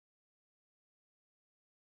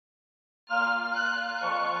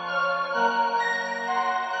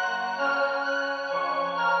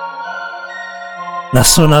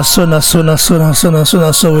So we dey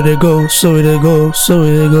go, so we dey go, so we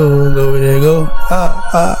dey go, go we dey go.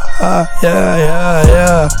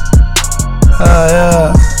 Yeah.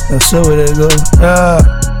 That's so we dey go.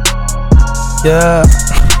 Yeah.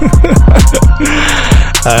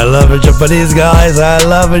 I love it, Japanese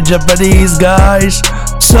guys.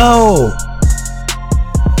 So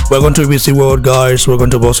we're going to BBC World, guys. We're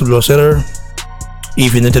going to Boston Blue Center.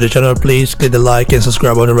 If you're new to the channel, please click the like and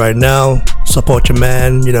subscribe button right now. Support your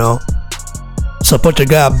man, you know. Support your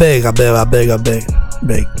guy. I beg.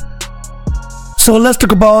 So let's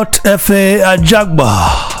talk about Efe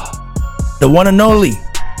Ajagba, the one and only.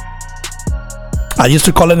 I used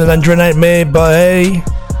to call him the Nigerian Nightmare, but hey,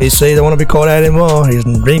 they say they don't want to be called that anymore. His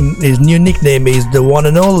new nickname is the one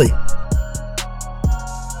and only.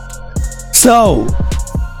 So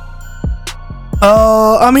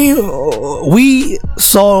we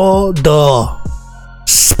saw the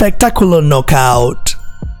spectacular knockout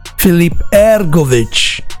Filip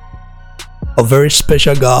Hrgovic, a very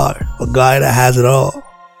special guy, a guy that has it all.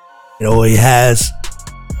 You know, he has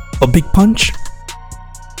a big punch,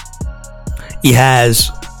 he has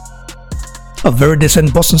a very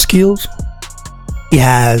decent boxing skills, he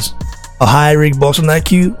has a high ring boxing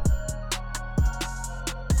IQ,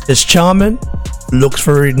 is charming, looks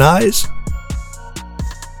very nice.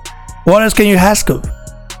 What else can you ask of?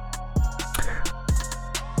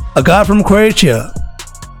 A guy from Croatia,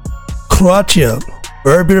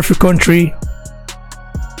 very beautiful country.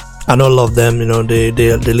 I know a lot of them, you know, they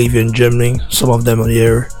live in Germany. Some of them are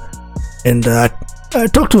here, and I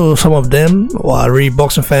talked to some of them who are really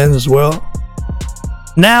boxing fans as well.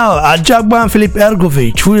 Now, Ajagba and Filip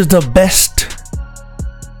Hrgovic, who is the best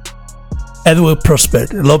heavyweight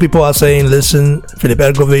prospect? A lot of people are saying, listen, Filip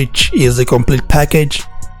Hrgovic is a complete package.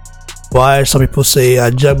 Why some people say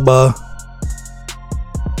Ajagba?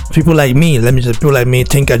 People like me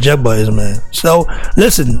think Ajagba is man. So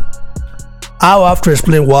listen, I'll have to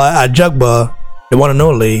explain why Ajagba, the one and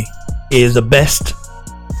only, is the best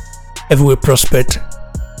heavyweight prospect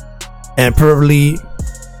and probably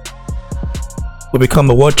will become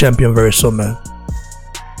a world champion very soon, man.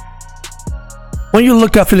 When you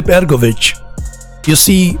look at Filip Hrgovic, you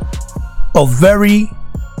see a very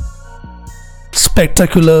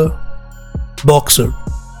spectacular boxer,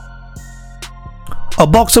 a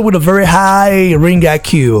boxer with a very high ring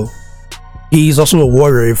IQ. He's also a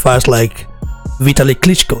warrior. He fights like Vitaly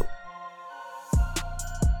Klitschko.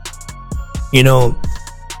 You know,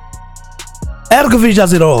 Hrgovic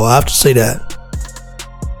does it all, I have to say that.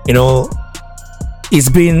 You know, he's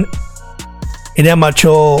been in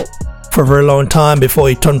amateur for a very long time before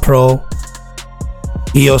he turned pro.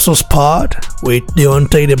 He also sparred with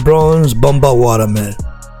Deontay the Bronze Bomber Waterman.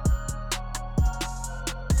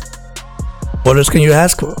 What else can you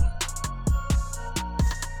ask for?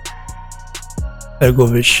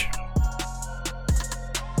 Hrgovic.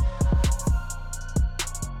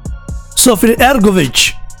 So Filip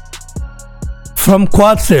Hrgovic from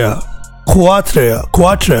Croatia.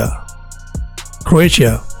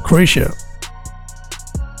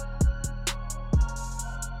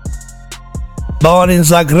 Born in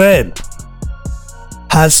Zagreb,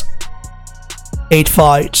 has 8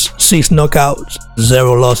 fights, 6 knockouts,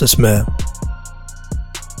 0 losses, man.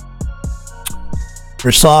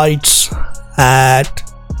 Resides at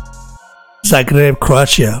Zagreb,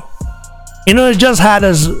 Croatia. You know, he just had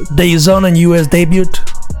his DAZN and US debut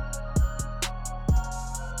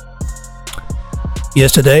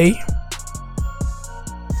yesterday.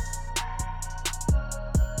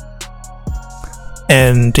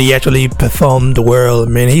 And he actually performed well. I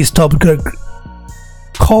mean, he stopped Gregory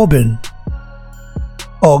Corbin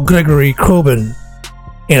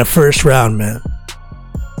in the first round, man,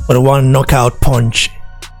 with a 1 knockout punch.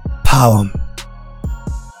 Power.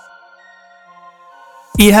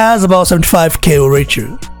 He has about 75 KO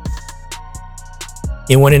ratio.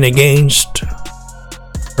 He went in against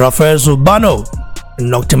Rafael Zurbano and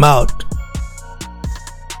knocked him out,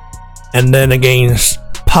 and then against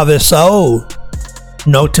Pavel Sao,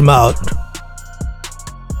 knocked him out.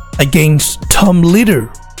 Against Tom Leader,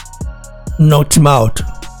 knocked him out.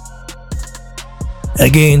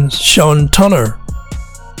 Against Sean Turner,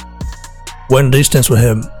 went distance with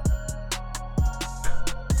him.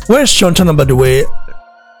 Where's Sean Turner, by the way?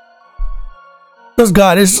 This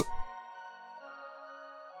guy, this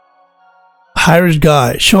Irish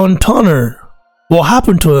guy, Sean Turner. What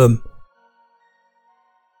happened to him?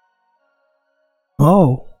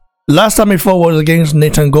 Oh. Last time he fought was against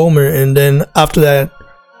Nathan Gomer, and then after that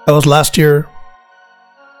was last year.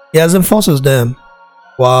 He hasn't fought since then.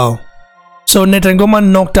 Wow. So Nathan Gomer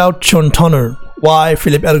knocked out Sean Turner. Why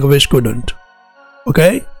Filip Hrgovic couldn't?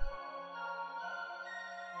 Okay?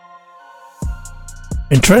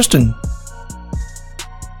 Interesting.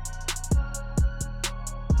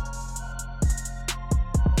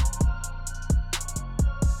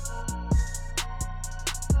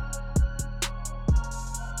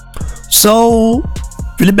 So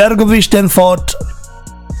Filip Hrgovic then fought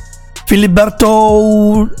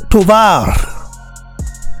Filiberto Tovar,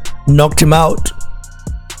 knocked him out.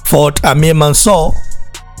 Fought Amir Mansour,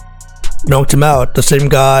 knocked him out. The same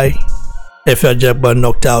guy Efe Ajagba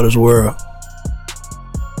knocked out as well.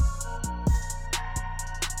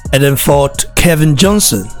 And then fought Kevin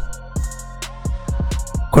Johnson.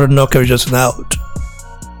 Couldn't knock Kevin Johnson out.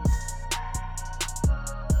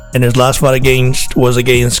 And his last fight was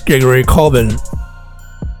against Gregory Corbin.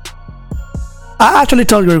 I actually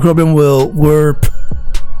thought Gregory Corbin will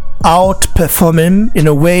outperform him in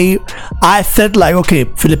a way. I felt like, okay,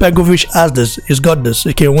 Filip Hrgovic has this, he's got this,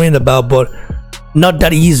 he can win the bout, but not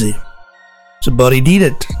that easy. So, but he did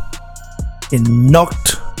it. He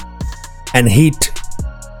knocked and hit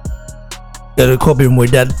Gregory Corbin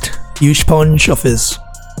with that huge punch of his.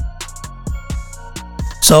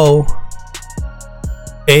 So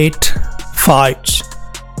 8 fights,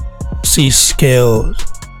 6 KOs.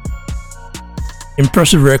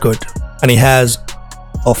 Impressive record, and he has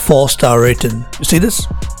a 4-star rating. You see this?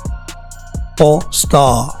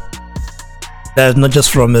 4-star. That's not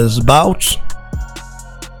just from his bouts.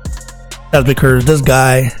 That's because this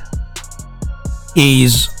guy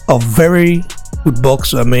is a very good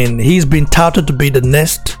boxer. I mean, he's been touted to be the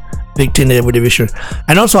next big thing in every division.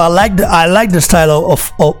 And also, I like the style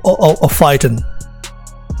of fighting.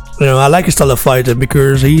 You know, I like his style of fighting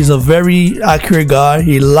because he's a very accurate guy.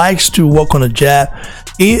 He likes to work on a jab.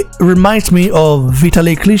 It reminds me of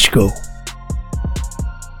Vitaly Klitschko.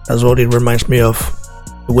 That's what it reminds me of.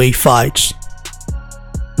 The way he fights,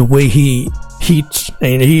 the way he hits,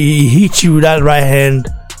 and he hits you with that right hand.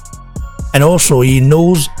 And also, he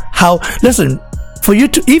knows how. Listen, for you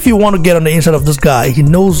to, if you want to get on the inside of this guy, he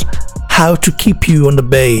knows how to keep you on the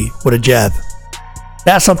bay with a jab.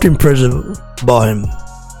 That's something impressive about him.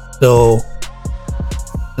 So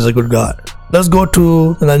he's a good guy. Let's go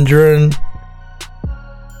to the Nigerian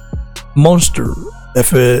monster,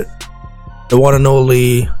 Efe, the one and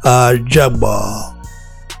only Ajagba.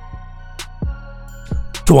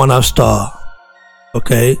 2.5 star.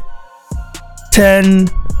 Okay. 10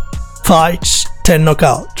 fights, 10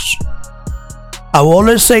 knockouts. I will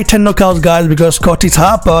always say 10 knockouts, guys, because Curtis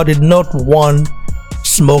Harper did not want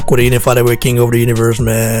smoke with the unified heavyweight king of the universe,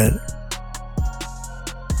 man.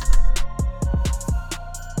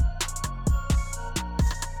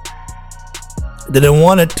 Didn't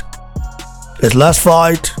want it. His last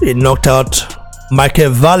fight, he knocked out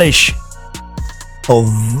Michael Wallisch,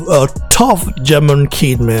 a tough German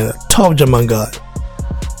kid, man, tough German guy.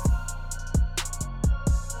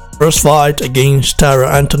 First fight against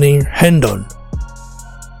Tara Anthony Hendon,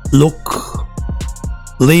 Luke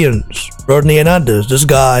Lyons, Rodney and others. This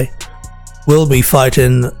guy will be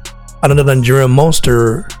fighting another Nigerian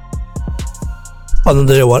monster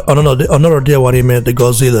another day what he made, the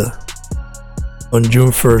Godzilla, on June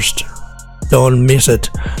 1st. Don't miss it.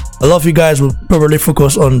 A lot of you guys will probably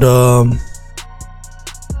focus on the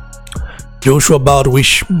Joshua bout,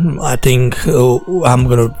 which I think I'm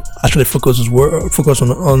gonna actually focus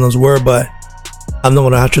on his word, but I'm not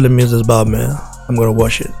gonna actually miss this bout, man. I'm gonna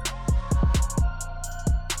watch it.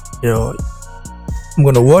 You know, I'm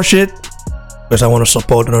gonna watch it because I want to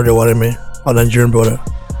support another what I mean, a Nigerian brother.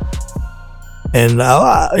 And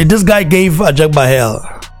this guy gave Ajagba hell.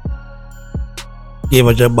 Gave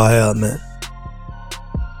Ajagba hell, man.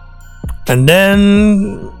 And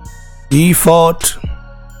then he fought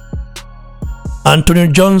Anthony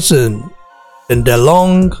Johnson in the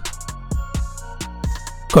long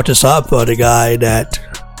Curtis Harper, the guy that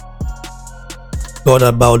got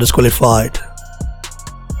about disqualified.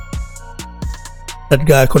 That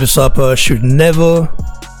guy Curtis Harper should never.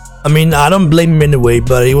 I mean, I don't blame him anyway,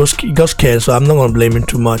 but he got scared, so I'm not gonna blame him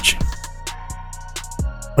too much.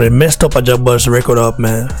 But it messed up Ajagba's record up,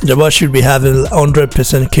 man. Ajagba should be having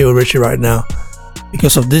 100% KO ratio right now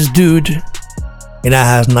because of this dude. And I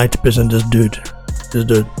has 90%. This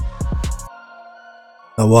dude.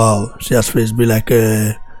 Oh wow, see that face be like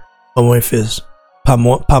a palm wine face, palm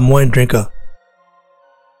wine drinker.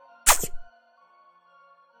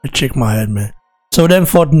 I shake my head, man. So then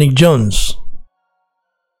fought Nick Jones.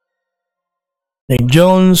 Nick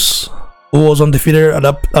Jones, who was undefeated at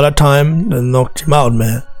that time, and knocked him out,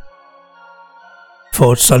 man.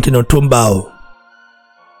 Fought Santino Tumbao,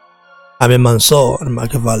 Amir Mansour, and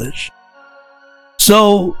Michael Wallisch.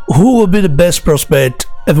 So, who will be the best prospect,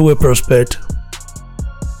 heavyweight prospect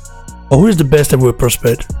But who is the best heavyweight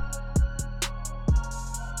prospect?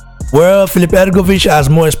 Well, Filip Hrgovic has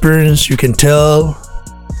more experience, you can tell.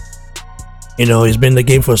 You know, he's been in the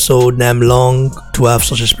game for so damn long to have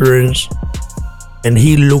such experience. And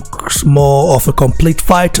he looks more of a complete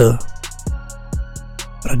fighter.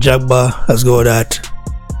 Ajagba has got that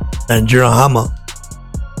Nigerian hammer.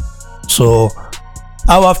 So,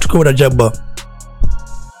 I will have to go with Ajagba.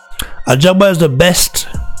 Ajagba is the best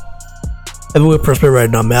heavyweight prospect right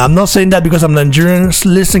now, man. I'm not saying that because I'm Nigerian.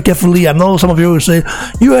 Listen carefully. I know some of you will say,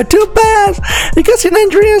 you are too fast because you're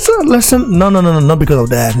Nigerian. So listen, no, not because of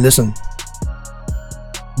that. Listen.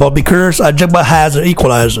 But because Ajagba has an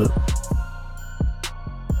equalizer.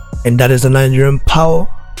 And that is the Nigerian power.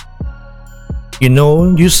 You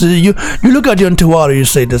know, you see, you look at the Antiwala, you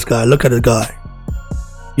say, this guy, look at the guy.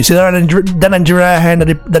 You see that Nigerian hand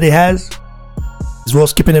that he has? Is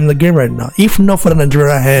what's keeping him in the game right now. If not for the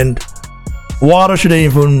Nigerian hand, Water shouldn't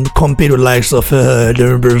even compete with likes of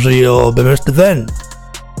Brazil or Bemis Devin.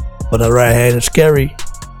 But the right hand is scary.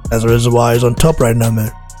 That's the reason why he's on top right now,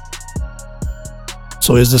 man.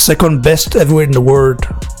 So he's the second best heavyweight in the world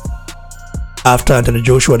after Anthony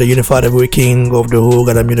Joshua, the unified heavyweight king of the whole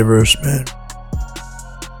goddamn universe, man.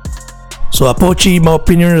 So Apochi, in my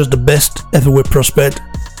opinion, is the best heavyweight prospect.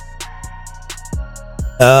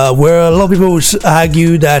 Where a lot of people would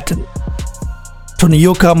argue that Tony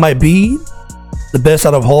Yoka might be the best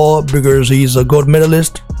out of all because he's a gold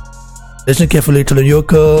medalist. Listen carefully, Tony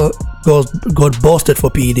Yoka got busted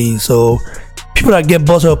for PEDs. So people that get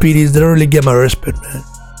busted for PEDs, they don't really get my respect, man.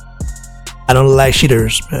 I don't like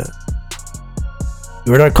cheaters, man.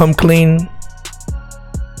 You rather come clean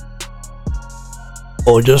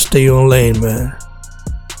or just stay in your lane, man.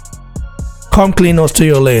 Come clean or stay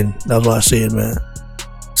in your lane. That's what I say, man.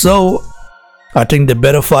 So I think the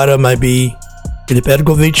better fighter might be Filip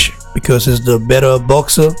Hrgovic because he's the better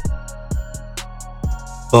boxer.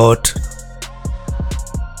 But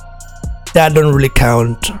that don't really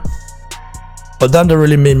count. But that don't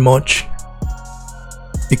really mean much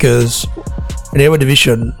because in every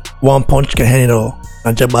division, one punch can hand it all.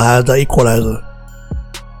 And Ajagba has the equalizer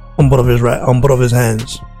on both of his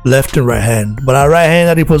hands, left and right hand. But our right hand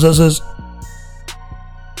that he possesses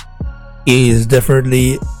is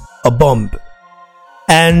definitely a bomb.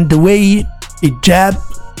 And the way he jab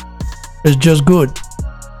is just good.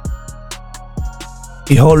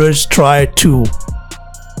 He always try to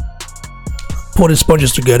put his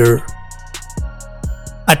punches together.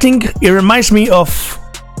 I think it reminds me of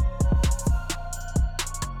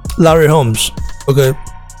Larry Holmes. Okay,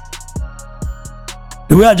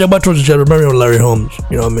 the way Ajagba throws the jab reminds me of Larry Holmes.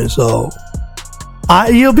 You know what I mean? So,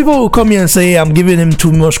 people will come here and say I'm giving him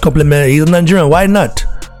too much compliment. He's a Nigerian. Why not?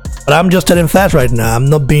 But I'm just telling facts right now. I'm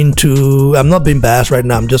not being biased right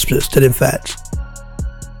now. I'm just telling facts.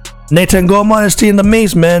 Nathan Gorman is still in the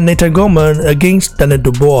mix, man. Nathan Gorman against Daniel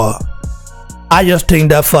Dubois. I just think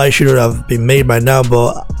that fight should have been made by now,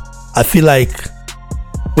 but I feel like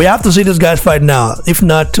we have to see these guys fight now. If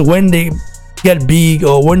not, when they get big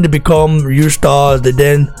or when they become huge stars, they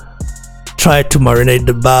then try to marinate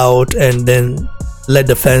the bout and then let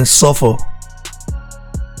the fans suffer.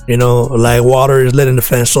 You know, like Water is letting the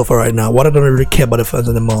fans suffer right now. Water don't really care about the fans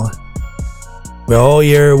anymore. We're all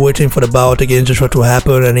here waiting for the bout against Joshua to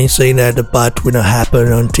happen, and he's saying that the bout will not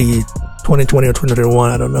happen until 2020 or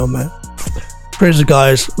 2021. I don't know, man. Crazy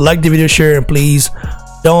guys, like the video, share, and please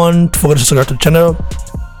don't forget to subscribe to the channel.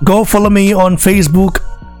 Go follow me on Facebook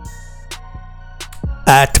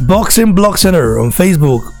at Boxing Blog Center on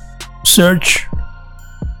Facebook. Search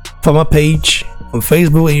for my page on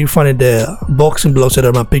Facebook and you find it there. Boxing Blog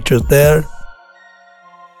Center, my pictures there.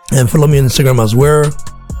 And follow me on Instagram as well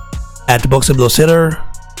at Boxing Blog Center.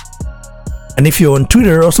 And if you're on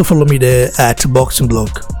Twitter, also follow me there at Boxing Blog.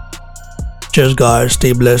 Cheers guys,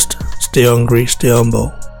 stay blessed, stay hungry, stay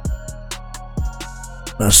humble.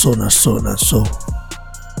 Not so.